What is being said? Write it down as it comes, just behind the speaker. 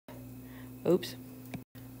Oops.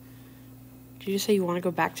 Did you say you want to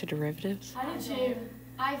go back to derivatives? I did too.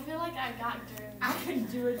 I feel like I got derivatives. I can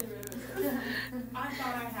do a derivative. I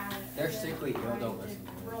thought I had it. They're sickly. Don't listen.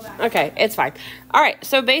 Okay, it's fine. All right,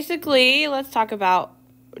 so basically, let's talk about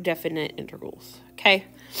definite integrals, okay?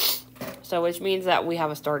 So which means that we have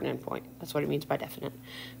a start and end point. That's what it means by definite.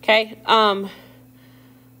 Okay?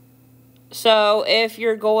 So if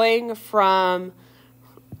you're going from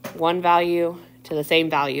one value to the same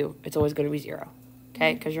value, it's always going to be 0.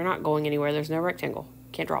 Okay? Because you're not going anywhere. There's no rectangle.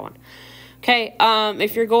 Can't draw one. Okay?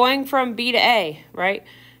 If you're going from B to A, right?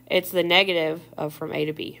 It's the negative of from A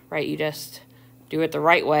to B, right? You just do it the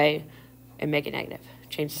right way and make it negative.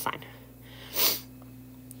 Change the sign.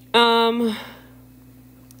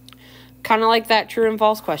 Kind of like that true and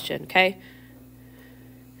false question, okay?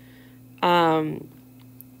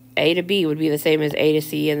 A to B would be the same as A to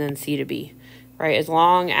C and then C to B, right? As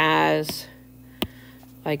long as,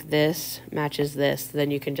 like, this matches this,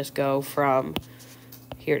 then you can just go from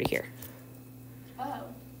here to here. Oh.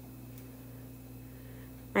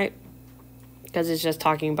 Right? Because it's just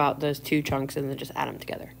talking about those two chunks and then just add them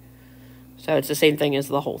together. So it's the same thing as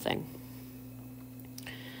the whole thing.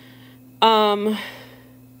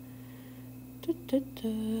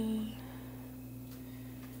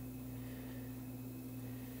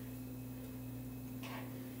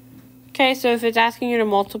 Okay, so if it's asking you to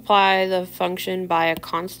multiply the function by a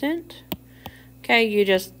constant, okay, you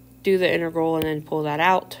just do the integral and then pull that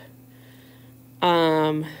out.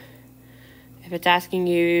 If it's asking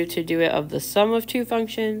you to do it of the sum of two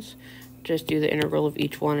functions, just do the integral of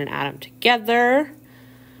each one and add them together.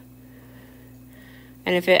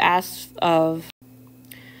 And if it asks of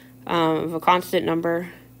a constant number,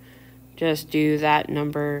 just do that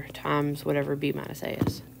number times whatever b minus a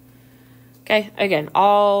is. Okay, again,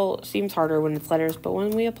 all seems harder when it's letters, but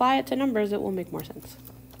when we apply it to numbers, it will make more sense.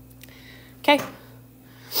 Okay.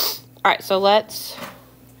 All right, so let's...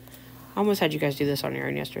 I almost had you guys do this on your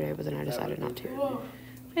own yesterday, but then I decided not to. Whoa.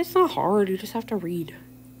 It's not hard. You just have to read.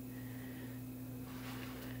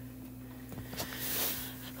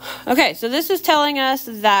 Okay, so this is telling us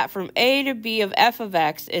that from a to b of f of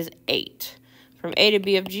x is 8. From a to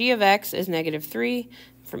b of g of x is -3.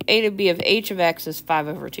 From a to b of h of x is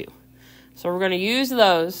 5/2. So we're going to use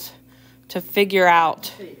those to figure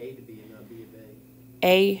out Say A to B and not B of A.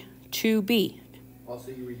 a to b.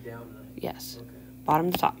 Also, you read down the... Yes, Okay.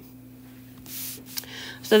 bottom to top.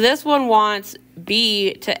 So this one wants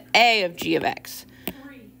b to a of g of x.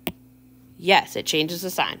 3. Yes, it changes the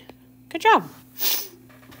sign. Good job.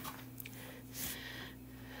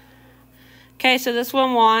 Okay, so this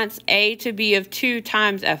one wants a to b of 2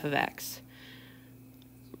 times f of x.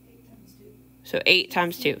 8 times 2. So 8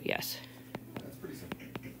 times 2, yes. That's pretty simple.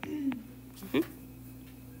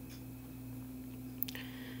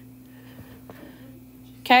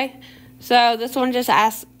 Okay, so this one just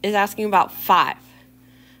is asking about 5.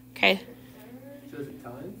 Okay, So is it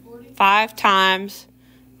time? 5 times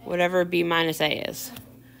whatever b minus a is.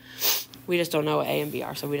 We just don't know what a and b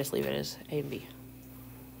are, so we just leave it as a and b.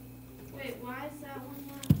 Wait, why is that one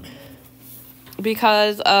not?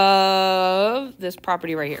 Because of this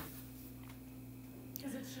property right here.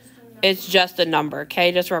 Because it's just a number. It's just a number.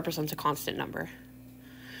 K just represents a constant number.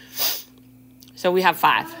 So we have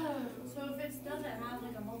 5. Oh, so if it doesn't have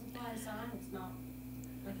like a multiplying sign, it's not.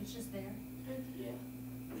 Like it's just there. Yeah.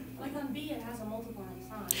 Like on B, it has a multiplying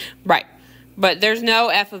sign. Right. But there's no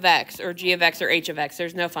f of x or g of x or h of x.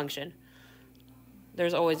 There's no function.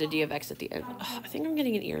 There's always a d of x at the end. Ugh, I think I'm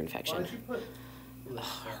getting an ear Why infection. don't you put... Ugh,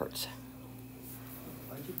 hurts.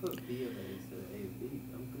 Why don't you put B of A instead of A of B?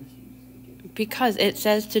 I'm confused again. Because it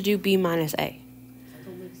says to do b minus a. That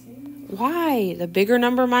don't make sense. Why? The bigger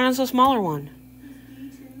number minus the smaller one.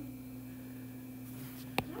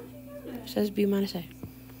 It says b minus a.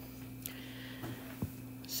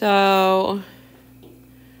 So,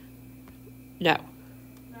 no.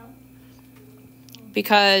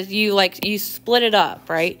 Because you split it up,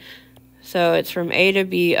 right? So it's from a to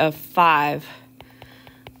b of 5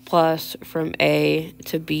 plus from a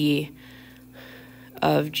to b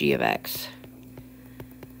of g of x.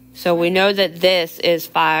 So we know that this is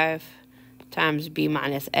 5 times b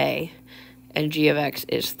minus a, and g of x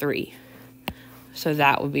is 3. So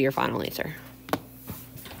that would be your final answer.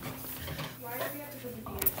 Why do we have to put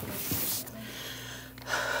the dx?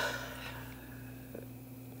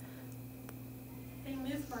 They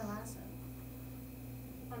moved my last one.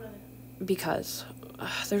 Oh, no, they Because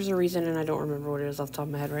there's a reason, and I don't remember what it is off the top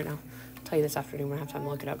of my head right now. I'll tell you this afternoon when I have time to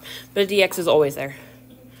look it up. But dx is always there.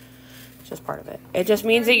 It's just part of it. It just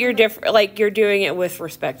means that you're different, like you're doing it with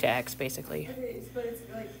respect to x, basically. Okay, but it's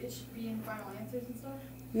like it should be in final answers and stuff.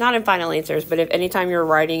 Not in final answers, but if anytime you're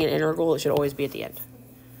writing an integral, it should always be at the end.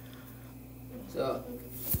 So,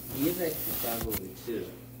 d of x is 5 over 2,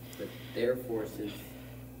 but therefore, since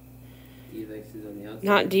d of x is on the outside...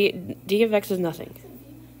 Not d of x is nothing.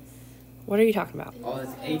 What are you talking about? Oh,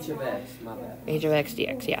 it's h of x, my bad. H of x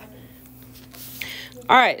dx, yeah.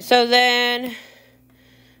 All right, so then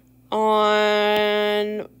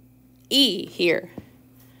on E here,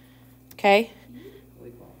 okay?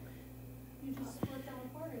 You just split them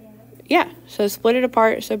apart again. Yeah, so split it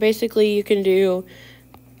apart. So basically you can do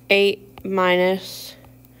 8 minus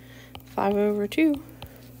 5 over 2,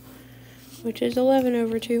 which is 11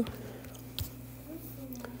 over 2.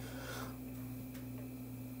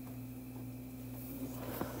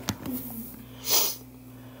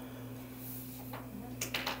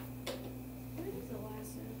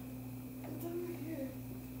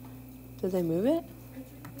 Did they move it?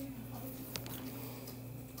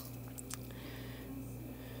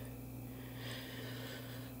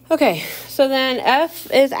 Okay, so then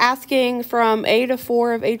F is asking from A to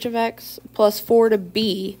 4 of h of x plus 4 to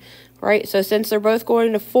b, right? So since they're both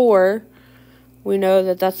going to 4, we know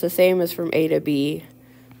that that's the same as from A to b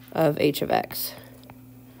of h of x,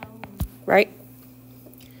 right?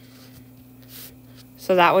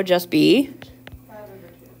 So that would just be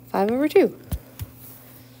 5 over 2.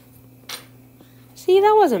 See,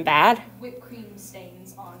 that wasn't bad. Whipped cream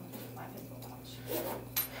stains on my pencil pouch.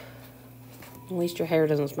 At least your hair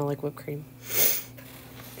doesn't smell like whipped cream.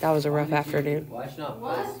 That was a rough afternoon. Why should not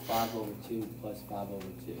plus 5 over 2 plus 5 over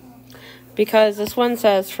 2? Because this one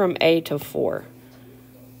says from A to 4.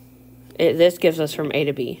 This gives us from A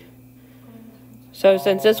to B. So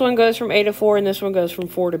since this one goes from A to 4 and this one goes from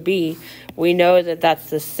 4 to B, we know that that's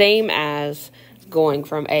the same as going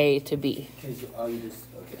from A to B. Okay.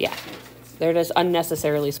 Yeah. They're just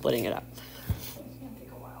unnecessarily splitting it up. It's gonna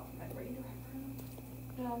take a while for my brain to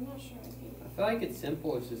wrap around. No, I'm not sure. I feel like it's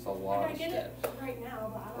simple, it's just a lot I of get it steps. right now,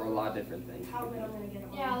 but I Or don't a lot of know different things. how good I'm gonna get it.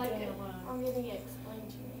 Yeah, like doing it alone. I'm getting it explained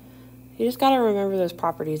to me. You just gotta remember those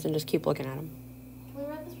properties and just keep looking at them. Can we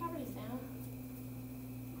write those properties down?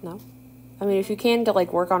 No? I mean, if you can to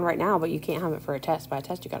like work on right now, but you can't have it for a test. By a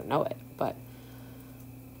test, you gotta know it. But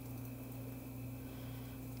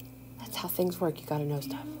that's how things work. You gotta know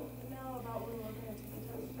stuff. Do you know about when we're gonna take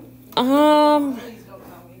a test? Please don't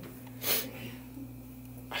tell me.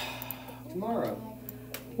 Tomorrow.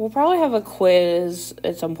 We'll probably have a quiz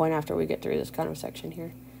at some point after we get through this kind of section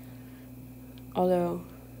here. Although,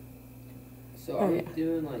 So are we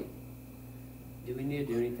doing like, do we need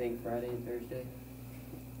to do anything Friday and Thursday?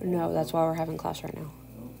 no, that's why we're having class right now.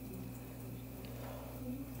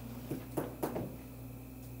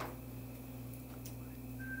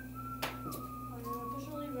 I'm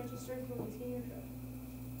officially registered for the senior trip.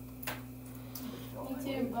 Me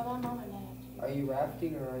too, but my mom and dad. Are you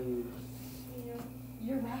rafting or are you? Yeah.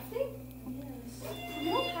 You're rafting? Yes. You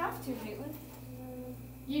don't have to, Caitlin.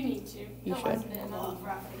 You need to. You Don't should. listen to him. Love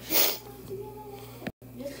rafting.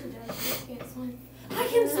 Yes, she does. You can't swim. I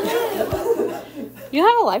can swim. You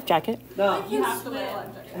have a life jacket. No. You have to wear a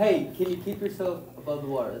life jacket. Hey, can you keep yourself above the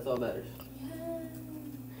water? That's all that matters.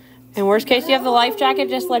 In worst case, you have the life jacket.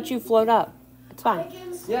 Just let you float up. It's I fine.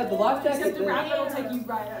 can swim. Yeah, the life jacket. Except the raft will take you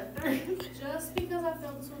right under. Just because I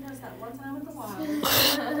failed the swim test that one time at the wild, I've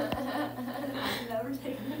never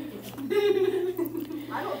taken it again.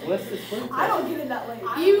 I don't What's the swim I test? don't get it that late.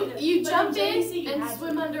 You But jump in in JC, you and had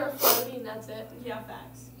swim to. under a floaty and that's it. Yeah,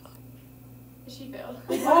 facts. She failed.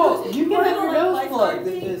 Oh, you can have your nose Lifeguard plugged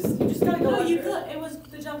and thing. just. You just gotta go No, you under. could. It was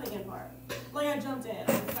the jumping in part. Like I jumped in. I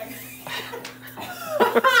was like,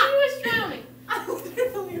 She was drowning. I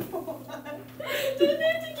literally won. Didn't they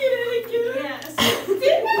have to get in again? Yes.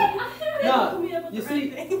 No, Me up with you the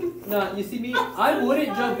see- right thing. No, you see me, I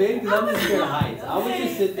wouldn't jump in because I'm just scared of heights. I would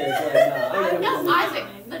just sit there. But no, I ain't No, jumping in. Isaac,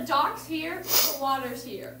 the dock's here, the water's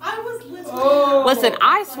here. I was literally. Oh. Listen,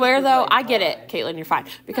 I swear though, I get it, Caitlin. You're fine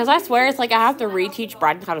because I swear it's like I have to reteach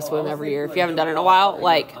Bryden how to swim every year. If you haven't done it in a while,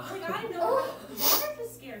 like Like I know water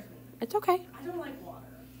just scares me. it's okay. I don't like water.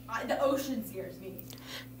 The ocean scares me.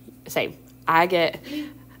 Same. I get.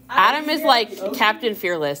 Adam is like Captain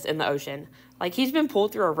Fearless in the ocean. Like he's been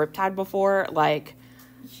pulled through a riptide before. Like,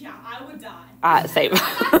 Yeah, I would die. same. I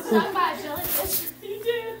got stung by a jellyfish. You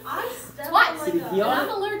did. I stepped Twice. on like See, a. he And I'm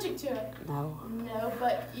allergic to it. No, No,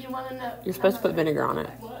 but you want to know. you're supposed to put vinegar on it.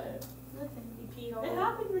 What? Nothing. You peed on It it.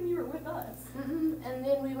 happened when you were with us. And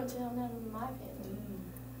then we went to El Nado with my family.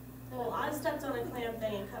 Well, I stepped on a clam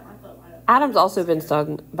thing and cut my foot wide open. Adam's also been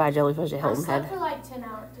stung by a jellyfish at I Hilton slept Head. for like 10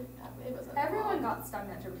 hours. It was Everyone got stung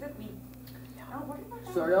that trip except me.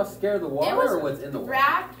 So are y'all scared of the It water was or what's in the water?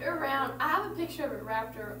 wrapped around. I have a picture of it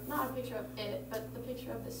wrapped around. Not a picture of it, but the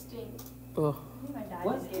picture of the sting. Ugh. My dad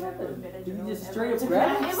What just gave everyone happened? Benadryl Did you just and straight up everyone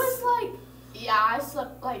grab took It was like, yeah, I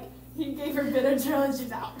slept like he gave her Benadryl and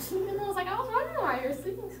she's out. And I was like, I was wondering why you're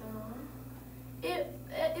sleeping so long.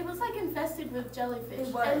 It was like infested with jellyfish.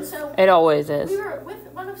 It was. And so It always is. we were with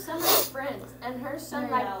one of Summer's friends, and her son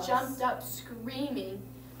Mary like Alice. jumped up screaming,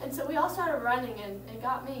 and so we all started running, and it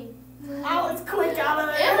got me. I was quick out of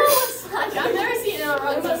It there. was like I've never seen it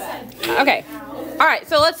run so bad. Okay. All right,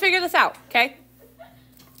 so let's figure this out, okay?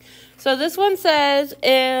 So this one says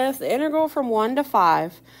if the integral from 1 to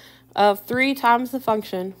 5 of 3 times the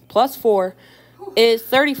function plus 4 is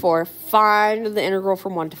 34, find the integral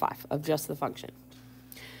from 1 to 5 of just the function.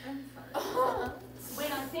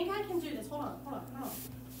 Wait, I think I can do this. Hold on.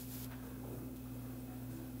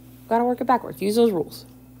 Gotta work it backwards. Use those rules.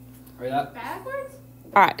 Hurry up. Backwards?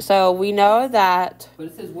 All right, so we know that But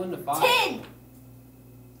it says 1 to 5. 10.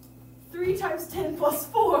 3 times 10 plus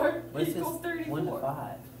 4 But it says equals 34. 1 to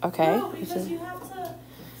 5. okay. No, because you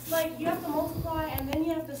have to multiply and then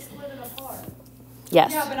you have to split it apart.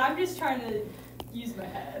 Yes. Yeah, but I'm just trying to use my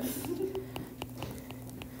head.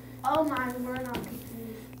 Oh my, we're not confused.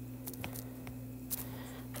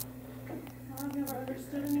 I've never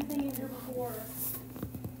understood anything in here before.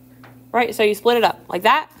 Right, so you split it up like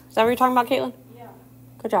that? Is that what you're talking about, Caitlin? Yeah.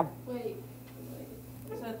 Good job. Wait.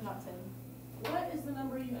 So it's not 10. What is the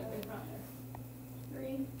number you have in front there?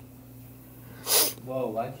 3. Whoa,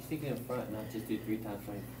 why'd you stick it in front, not just do 3 times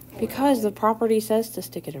 20? Because the property says to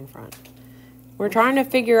stick it in front. We're trying to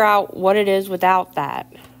figure out what it is without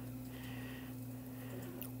that.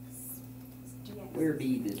 Where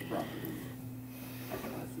be this property?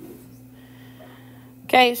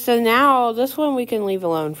 Okay, so now this one we can leave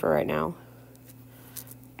alone for right now.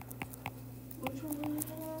 Which one were you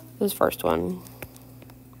for? This first one.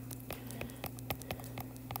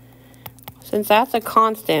 Since that's a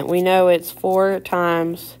constant, we know it's 4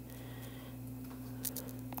 times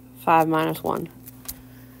 5 minus 1.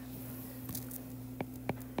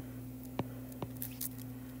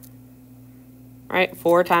 Right,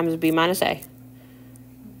 4 times b minus a.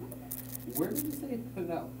 Where did you say put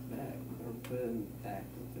it out back? Or put it in back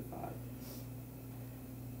to 5?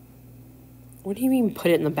 What do you mean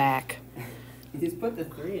put it in the back? You just put the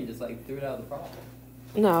 3 and just like threw it out of the problem.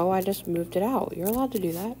 No, I just moved it out. You're allowed to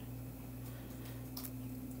do that.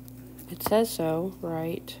 It says so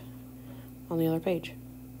right on the other page.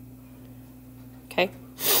 Okay.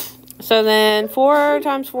 So then 4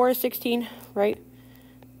 times 4 is 16, right?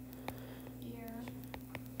 Yeah.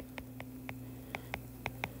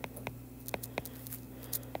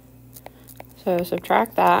 So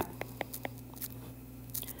subtract that.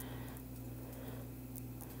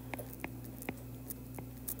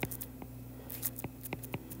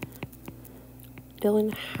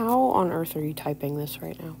 Dylan, how on earth are you typing this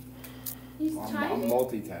right now? He's I'm typing?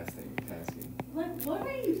 multitasking. Like, what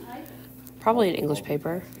are you typing? Probably an English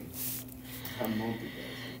paper. I'm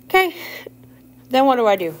multitasking. Okay. Then what do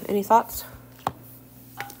I do? Any thoughts?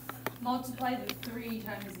 Multiply the 3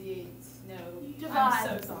 times the 8. No, Divide.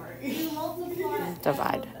 I'm so sorry. You multiply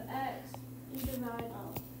Divide. with the x. You divide.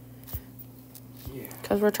 Yeah.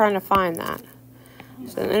 Because we're trying to find that.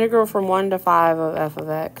 So the integral from 1 to 5 of f of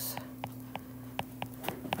x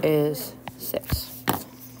is 6.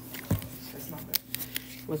 That's not bad.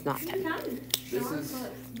 Was not 10. This is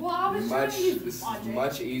Well, I was trying much, to use this is logic.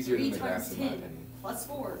 much easier 3 than the times graphs in my 10 opinion. plus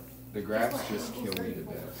 4. The graphs That's what just kill equals me to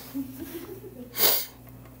 34. death.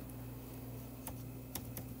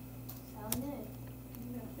 Sound it.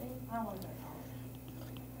 You got a thing. I don't want to go to college.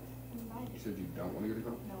 Invite You it. said you don't want to go to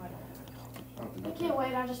college? No, I don't want to go to college. I don't think I you can't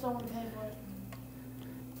wait. I just don't want to pay for it.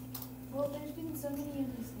 Well, there's been so many of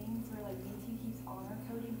these things where like BT keeps honor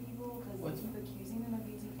coding people because What's- they keep accusing them of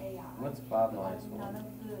using AI. What's 5 But minus none 1? of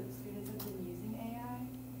the students have been using AI.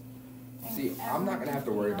 And See, I'm not gonna have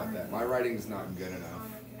to everyone worry keeps about that. honor My coding. writing's not good enough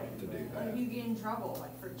to do Like that. you get in trouble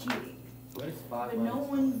like for cheating. What is 5 But minus no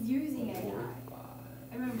one's using 4? AI.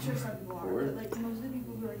 I mean, I'm sure some people are, Or- but like most of the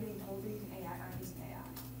people who are getting told they're using AI aren't using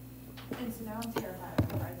AI. And so now I'm terrified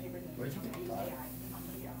of writing papers and Where'd you using get AI. five? I'm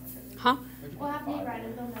gonna get honor coded. Huh? We'll have me write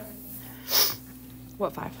it. They'll know everything.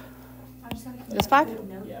 What 5? I just gotta keep This 5? good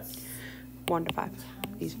notes. Yes. 1 to 5.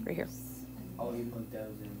 These right here. Oh, you put those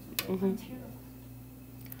into the... Mm-hmm.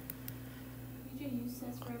 BJ, you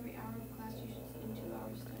says for every hour of class you should spend 2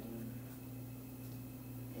 hours studying.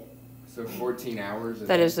 So 14 hours?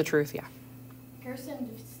 That is the truth, yeah. Kirsten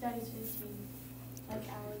studies 15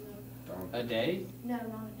 hours Don't. A day? No, not a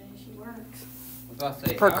day. She works. I was about to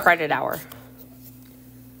say, Per how- credit hour.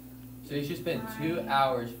 So So you should spend 2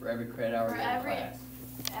 hours for every credit hour For in every- class.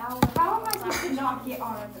 How am I supposed to not get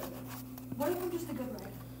honor code? What if I'm just a good writer?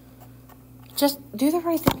 Just do the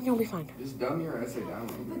right thing and you'll be fine. Just dumb your essay down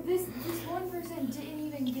a little But bit. this one person didn't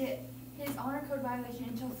even get his honor code violation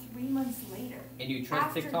until 3 months later. And you trust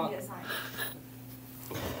After TikTok? the assignment.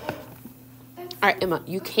 All right, Emma,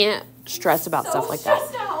 you can't stress about stuff like that.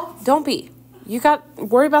 Stressed out. Don't be. You got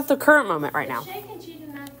worry about the current moment right now. Shay can cheat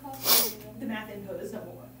in math class. The math info is no more.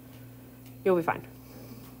 You'll be fine.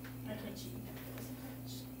 I can't cheat.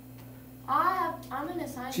 I'm in a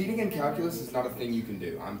science. Cheating in calculus is not a thing you can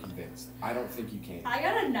do. I'm convinced. I don't think you can. I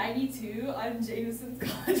got a 92 on Jameson's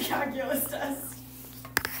college calculus test.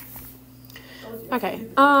 Okay.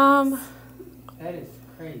 That is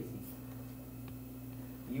crazy.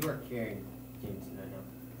 You are carrying Jameson right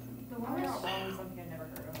now. The one out wrong is something I've never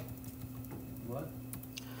heard of. What?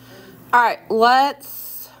 All right,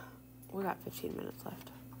 let's. We got 15 minutes left.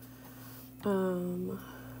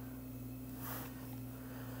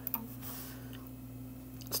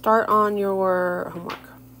 Start on your homework.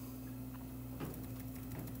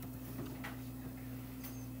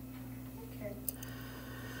 Okay.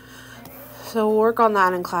 So we'll work on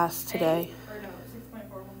that in class today. Or no, 6.4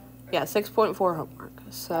 homework. Yeah, 6.4 homework.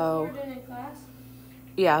 So We're doing in class.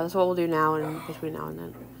 yeah, that's what we'll do now and between now and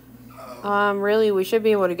then. Really, we should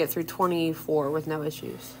be able to get through 24 with no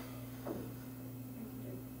issues.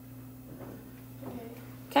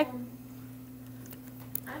 Okay. Okay.